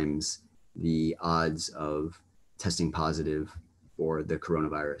 7 times the odds of testing positive for the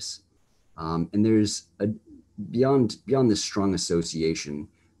coronavirus. And there's beyond this strong association,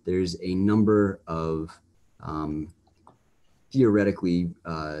 there's a number of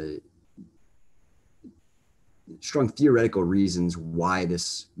strong theoretical reasons why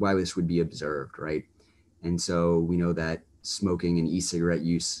this would be observed, right? And so we know that smoking and e-cigarette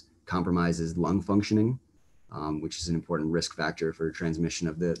use compromises lung functioning, which is an important risk factor for transmission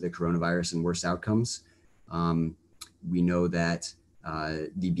of the coronavirus and worse outcomes. We know that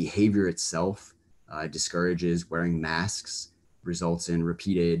the behavior itself discourages wearing masks, results in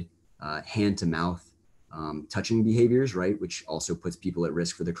repeated hand-to-mouth touching behaviors, right, which also puts people at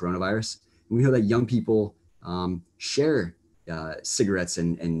risk for the coronavirus. And we know that young people share cigarettes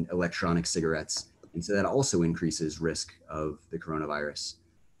and electronic cigarettes, and so that also increases risk of the coronavirus.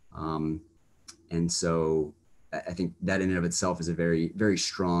 And so I think that in and of itself is a very, very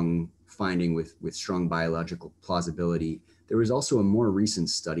strong finding with strong biological plausibility. There was also a more recent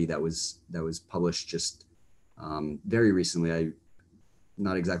study that was published just very recently. I'm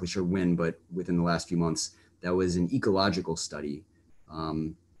not exactly sure when, but within the last few months, that was an ecological study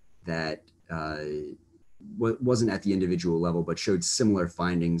that wasn't at the individual level, but showed similar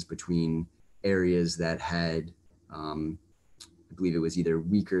findings between areas that had, I believe it was either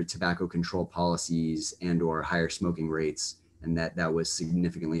weaker tobacco control policies and or higher smoking rates, and that was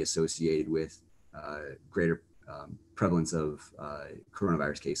significantly associated with greater prevalence of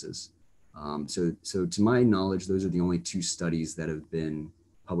coronavirus cases. So to my knowledge, those are the only 2 studies that have been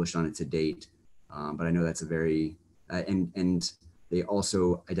published on it to date. But I know that's a very, and they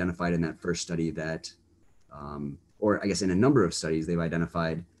also identified in that first study that, or I guess in a number of studies, they've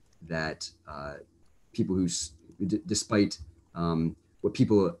identified that people who, despite what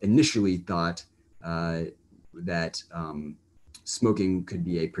people initially thought that smoking could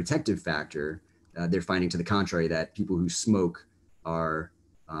be a protective factor, they're finding to the contrary that people who smoke are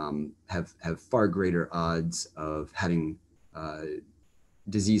have far greater odds of having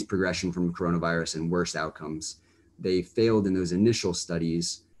disease progression from coronavirus and worse outcomes. They failed in those initial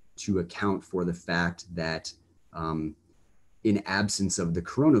studies to account for the fact that in absence of the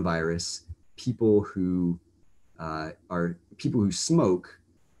coronavirus, people who smoke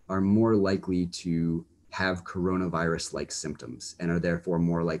are more likely to have coronavirus-like symptoms and are therefore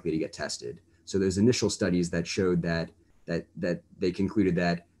more likely to get tested. So there's initial studies that showed that they concluded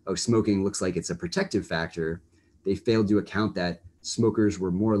that, oh, smoking looks like it's a protective factor. They failed to account that smokers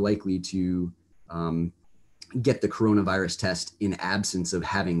were more likely to get the coronavirus test in absence of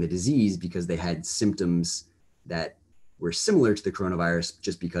having the disease because they had symptoms that were similar to the coronavirus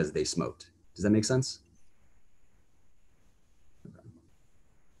just because they smoked. Does that make sense?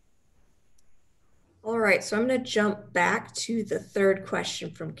 All right, so I'm going to jump back to the third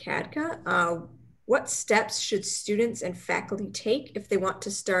question from CADCA. What steps should students and faculty take if they want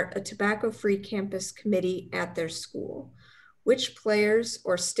to start a tobacco-free campus committee at their school? Which players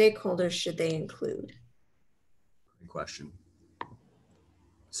or stakeholders should they include? Great question.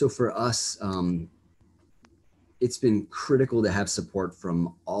 So for us, it's been critical to have support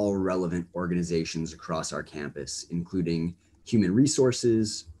from all relevant organizations across our campus, including human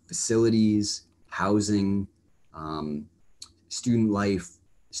resources, facilities, housing, student life,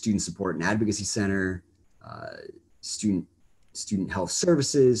 student support and advocacy center, student health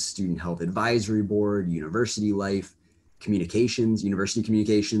services, student health advisory board, university life, communications, university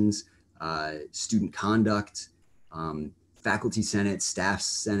communications, student conduct, faculty senate, staff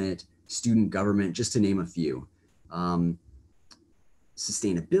senate, student government, just to name a few.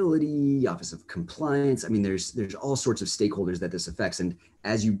 Sustainability, Office of Compliance. I mean, there's all sorts of stakeholders that this affects. And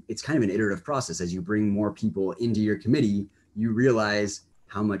it's kind of an iterative process. As you bring more people into your committee, you realize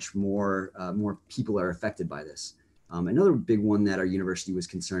how much more people are affected by this. Another big one that our university was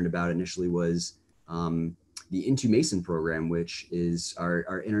concerned about initially was the Into Mason program, which is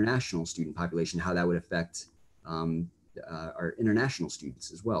our international student population, how that would affect our international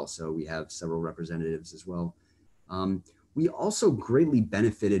students as well. So we have several representatives as well. We also greatly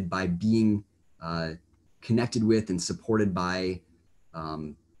benefited by being connected with and supported by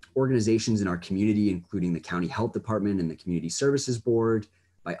organizations in our community, including the County Health Department and the Community Services Board,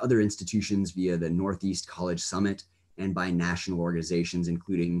 by other institutions via the Northeast College Summit, and by national organizations,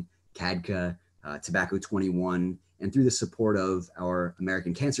 including CADCA, Tobacco 21, and through the support of our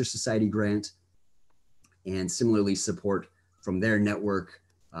American Cancer Society grant, and similarly support from their network,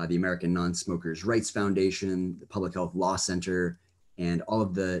 the American Non-Smokers Rights Foundation, the Public Health Law Center, and all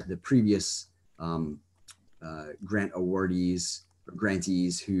of the previous grant awardees or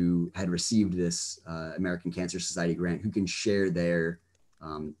grantees who had received this American Cancer Society grant, who can share their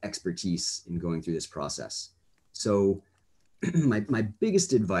expertise in going through this process. So my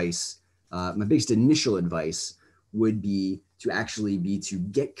biggest advice, my biggest initial advice would be to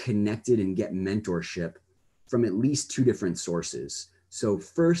get connected and get mentorship from at least two different sources. So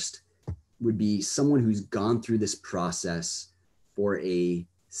first would be someone who's gone through this process for a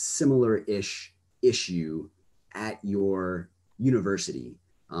similar-ish issue at your university,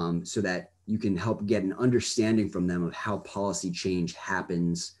 so that you can help get an understanding from them of how policy change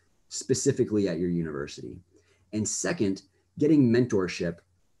happens specifically at your university. And second, getting mentorship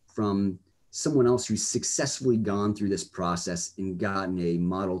from someone else who's successfully gone through this process and gotten a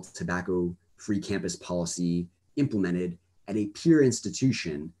model tobacco-free campus policy implemented at a peer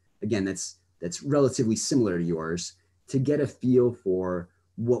institution, again, that's relatively similar to yours, to get a feel for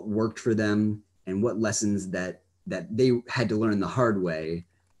what worked for them and what lessons that they had to learn the hard way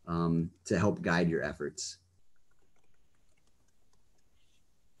to help guide your efforts.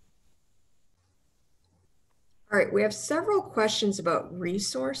 All right, we have several questions about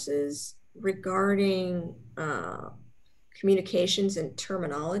resources regarding communications and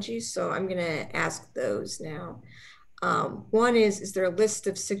terminology, so I'm going to ask those now. One is there a list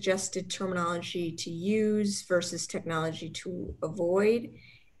of suggested terminology to use versus technology to avoid?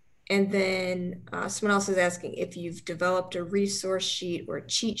 And then someone else is asking if you've developed a resource sheet or a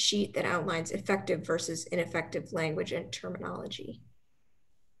cheat sheet that outlines effective versus ineffective language and terminology.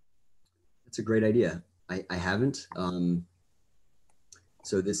 That's a great idea. I haven't.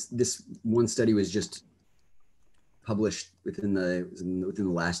 So this one study was just published within the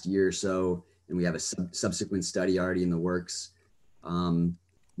last year or so, and we have a subsequent study already in the works.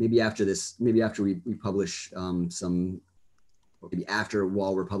 Maybe after we publish while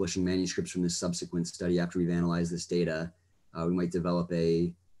we're publishing manuscripts from this subsequent study, after we've analyzed this data, we might develop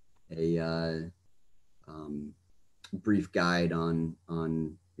a brief guide on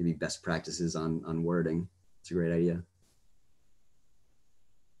maybe best practices on wording. It's a great idea.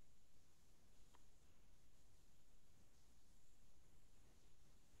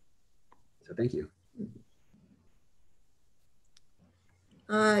 So thank you.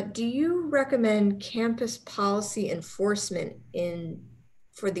 Do you recommend campus policy enforcement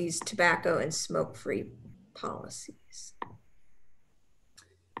for these tobacco and smoke-free policies?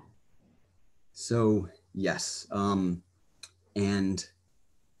 So yes, and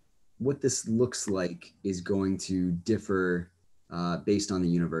what this looks like is going to differ based on the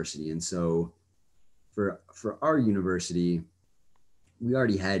university. And so for our university, we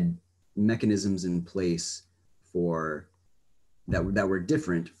already had mechanisms in place for that were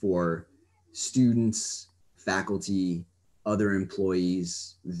different for students, faculty, other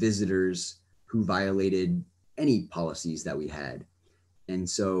employees, visitors who violated any policies that we had. And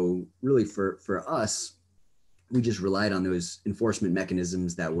so really for us, we just relied on those enforcement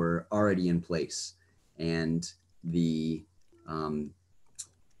mechanisms that were already in place, and the um,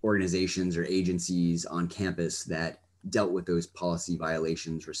 organizations or agencies on campus that dealt with those policy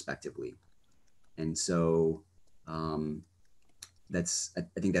violations respectively. And so I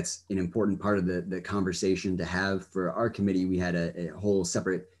think that's an important part of the conversation to have for our committee. We had a whole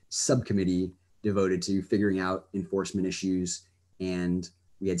separate subcommittee devoted to figuring out enforcement issues, and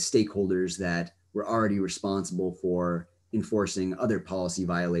we had stakeholders that were already responsible for enforcing other policy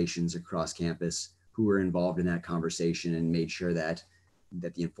violations across campus who were involved in that conversation and made sure that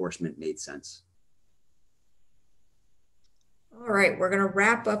the enforcement made sense. All right, we're going to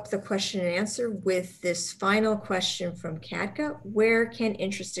wrap up the question and answer with this final question from CADCA. Where can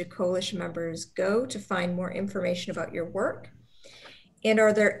interested coalition members go to find more information about your work? And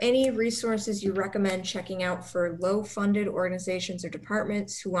are there any resources you recommend checking out for low-funded organizations or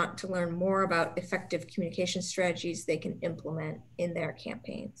departments who want to learn more about effective communication strategies they can implement in their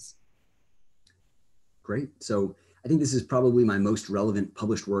campaigns? Great. So I think this is probably my most relevant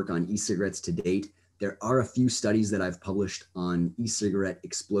published work on e-cigarettes to date. There are a few studies that I've published on e-cigarette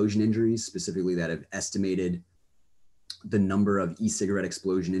explosion injuries, specifically that have estimated the number of e-cigarette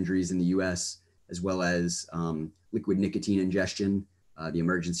explosion injuries in the US, as well as liquid nicotine ingestion, the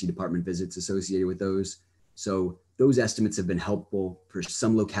emergency department visits associated with those. So those estimates have been helpful for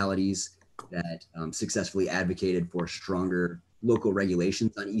some localities that successfully advocated for stronger local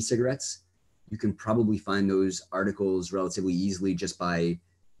regulations on e-cigarettes. You can probably find those articles relatively easily just by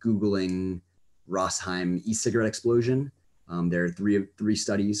Googling Rossheim e-cigarette explosion. There are three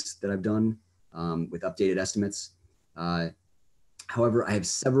studies that I've done with updated estimates. However, I have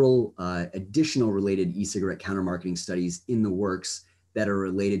several additional related e-cigarette counter-marketing studies in the works that are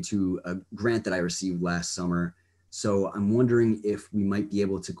related to a grant that I received last summer. So I'm wondering if we might be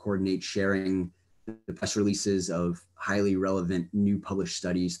able to coordinate sharing the press releases of highly relevant new published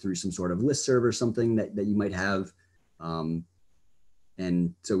studies through some sort of listserv or something that you might have. And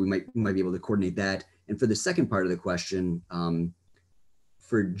so we might be able to coordinate that. And for the second part of the question,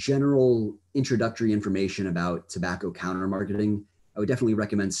 for general introductory information about tobacco counter marketing, I would definitely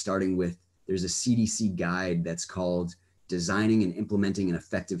recommend starting with, there's a CDC guide that's called Designing and Implementing an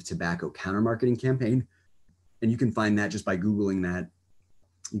Effective Tobacco Counter Marketing Campaign. And you can find that just by Googling that.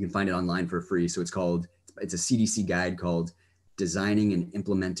 You can find it online for free. So it's a CDC guide called Designing and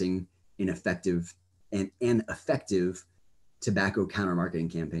Implementing an Effective Tobacco Counter Marketing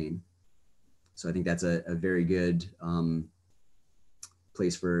Campaign. So I think that's a very good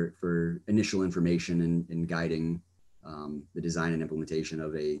place for initial information and guiding the design and implementation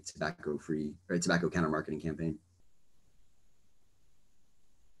of a tobacco counter marketing campaign.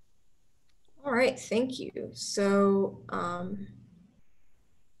 All right, thank you. So I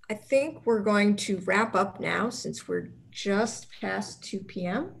think we're going to wrap up now since we're just past 2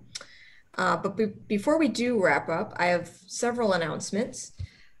 p.m. But before we do wrap up, I have several announcements.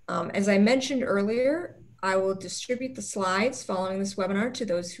 As I mentioned earlier, I will distribute the slides following this webinar to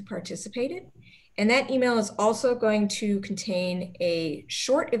those who participated. And that email is also going to contain a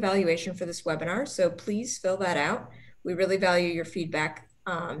short evaluation for this webinar. So please fill that out. We really value your feedback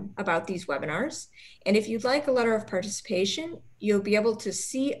about these webinars. And if you'd like a letter of participation, you'll be able to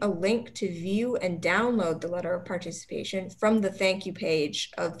see a link to view and download the letter of participation from the thank you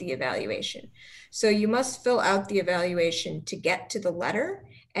page of the evaluation. So you must fill out the evaluation to get to the letter,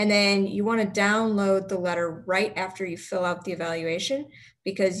 and then you want to download the letter right after you fill out the evaluation,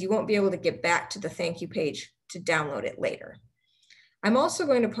 because you won't be able to get back to the thank you page to download it later. I'm also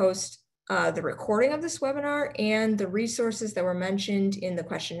going to post the recording of this webinar and the resources that were mentioned in the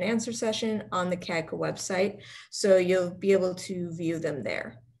question and answer session on the CADCA website, so you'll be able to view them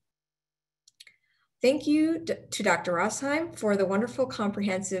there. Thank you to Dr. Rossheim for the wonderful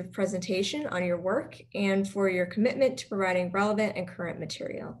comprehensive presentation on your work and for your commitment to providing relevant and current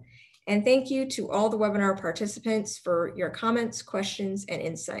material. And thank you to all the webinar participants for your comments, questions, and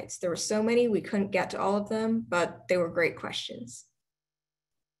insights. There were so many, we couldn't get to all of them, but they were great questions.